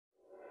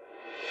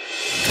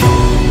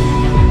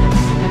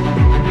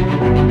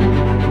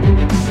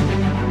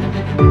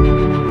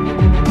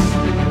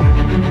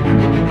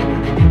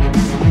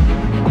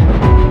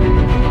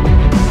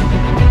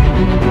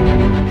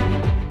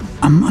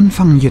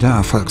Anfang jeder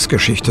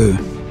Erfolgsgeschichte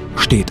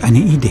steht eine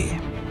Idee.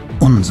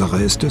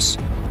 Unsere ist es,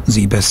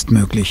 sie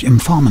bestmöglich im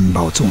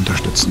Formenbau zu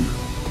unterstützen.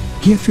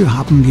 Hierfür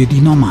haben wir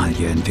die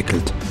Normalie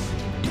entwickelt,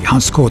 die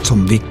HASCO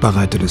zum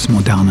Wegbereiter des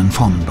modernen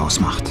Formenbaus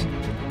macht.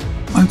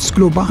 Als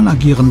global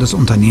agierendes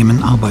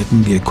Unternehmen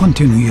arbeiten wir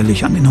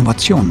kontinuierlich an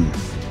Innovationen,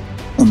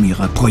 um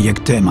Ihre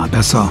Projekte immer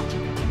besser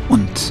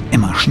und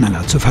immer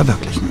schneller zu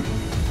verwirklichen.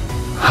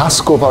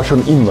 HASCO war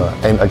schon immer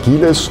ein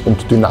agiles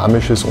und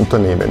dynamisches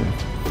Unternehmen.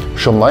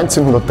 Schon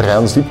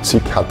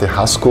 1973 hatte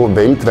HASCO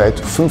weltweit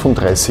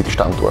 35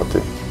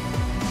 Standorte.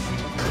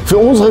 Für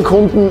unsere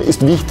Kunden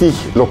ist wichtig,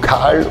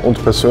 lokal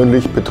und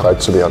persönlich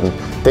betreut zu werden.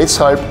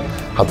 Deshalb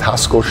hat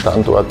HASCO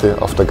Standorte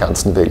auf der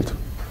ganzen Welt.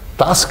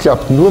 Das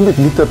klappt nur mit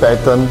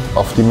Mitarbeitern,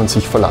 auf die man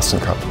sich verlassen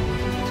kann.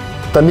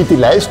 Damit die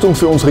Leistung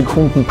für unsere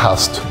Kunden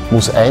passt,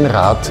 muss ein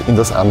Rad in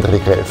das andere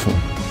greifen.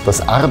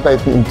 Das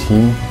Arbeiten im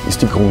Team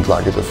ist die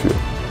Grundlage dafür.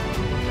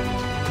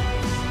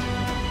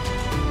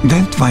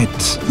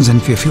 Weltweit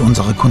sind wir für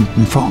unsere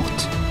Kunden vor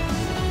Ort.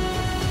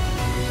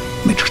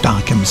 Mit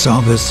starkem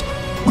Service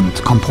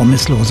und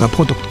kompromissloser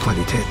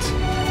Produktqualität.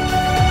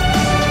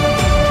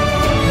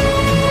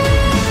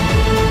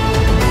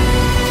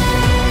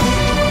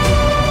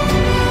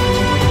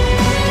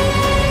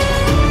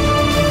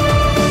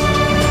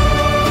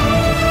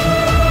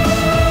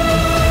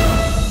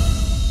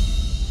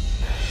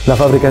 La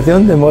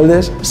fabricación de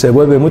moldes se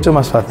vuelve mucho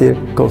más fácil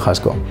con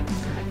HASCO.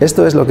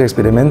 Esto es lo que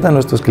experimentan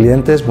nuestros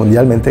clientes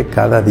mundialmente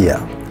cada día.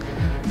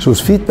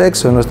 Sus feedbacks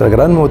son nuestra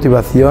gran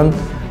motivación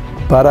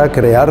para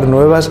crear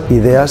nuevas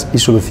ideas y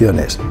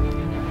soluciones.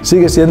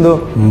 Sigue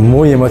siendo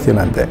muy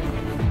emocionante.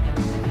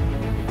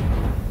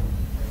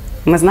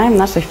 Мы знаем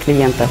наших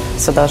клиентов.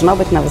 Все должно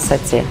быть на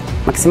высоте.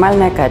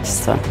 Максимальное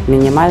качество,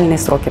 минимальные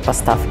сроки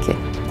поставки.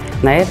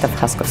 На это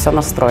в HASCO все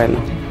настроено.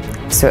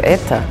 Все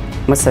это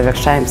мы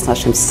совершаем с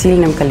нашим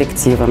сильным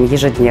коллективом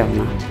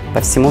ежедневно по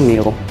всему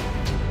miro.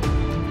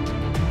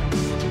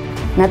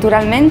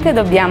 Naturalmente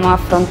dobbiamo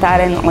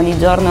affrontare ogni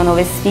giorno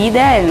nuove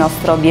sfide e il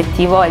nostro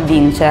obiettivo è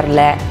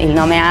vincerle. Il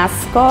nome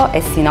HASCO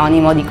è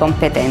sinonimo di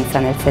competenza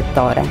nel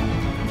settore.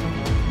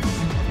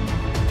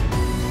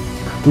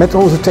 Met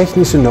onze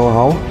technische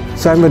know-how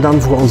zijn we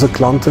dan voor onze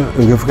klanten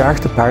een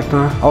gevraagde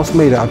partner als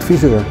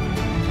mede-adviseur.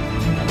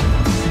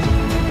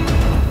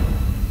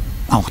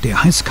 Auch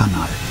der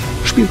Heißkanal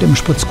spielt im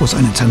Spritzguss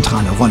eine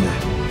zentrale Rolle.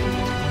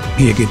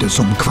 Hier geht es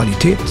um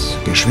Qualität,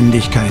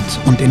 Geschwindigkeit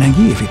und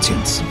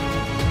Energieeffizienz.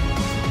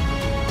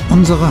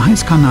 Unsere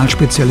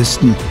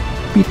Heißkanal-Spezialisten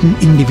bieten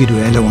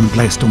individuelle und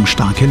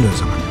leistungsstarke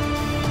Lösungen.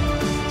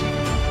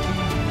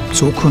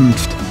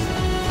 Zukunft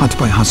hat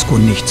bei HASCO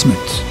nichts mit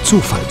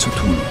Zufall zu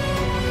tun.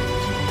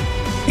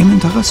 Im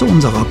Interesse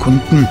unserer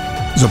Kunden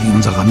sowie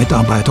unserer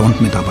Mitarbeiter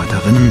und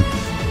Mitarbeiterinnen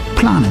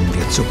planen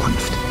wir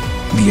Zukunft.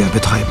 Wir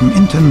betreiben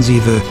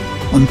intensive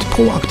und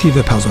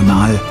proaktive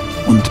Personal-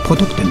 und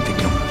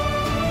Produktentwicklung.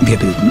 Wir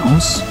bilden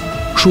aus,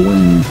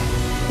 schulen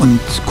und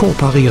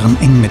kooperieren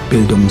eng mit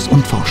Bildungs-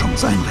 und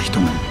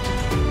Forschungseinrichtungen.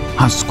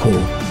 HASCO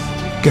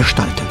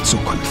gestaltet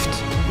Zukunft.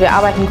 Wir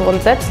arbeiten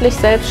grundsätzlich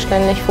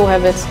selbstständig,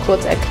 vorher wird es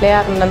kurz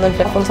erklärt und dann sind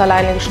wir auf uns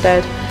alleine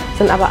gestellt,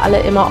 sind aber alle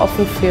immer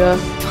offen für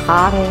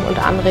Fragen und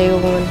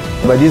Anregungen.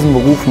 Bei diesem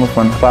Beruf muss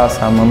man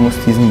Spaß haben, man muss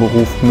diesen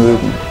Beruf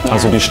mögen.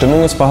 Also die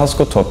Stimmung ist bei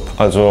HASCO top.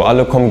 Also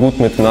alle kommen gut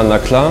miteinander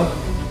klar,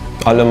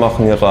 alle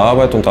machen ihre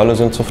Arbeit und alle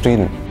sind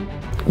zufrieden.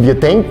 Wir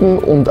denken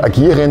und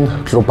agieren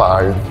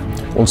global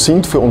und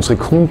sind für unsere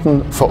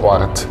Kunden vor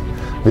Ort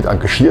mit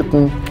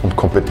engagierten und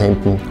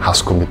kompetenten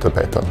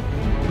HASCO-Mitarbeitern.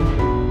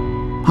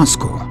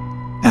 HASCO.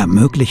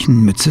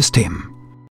 Ermöglichen mit System.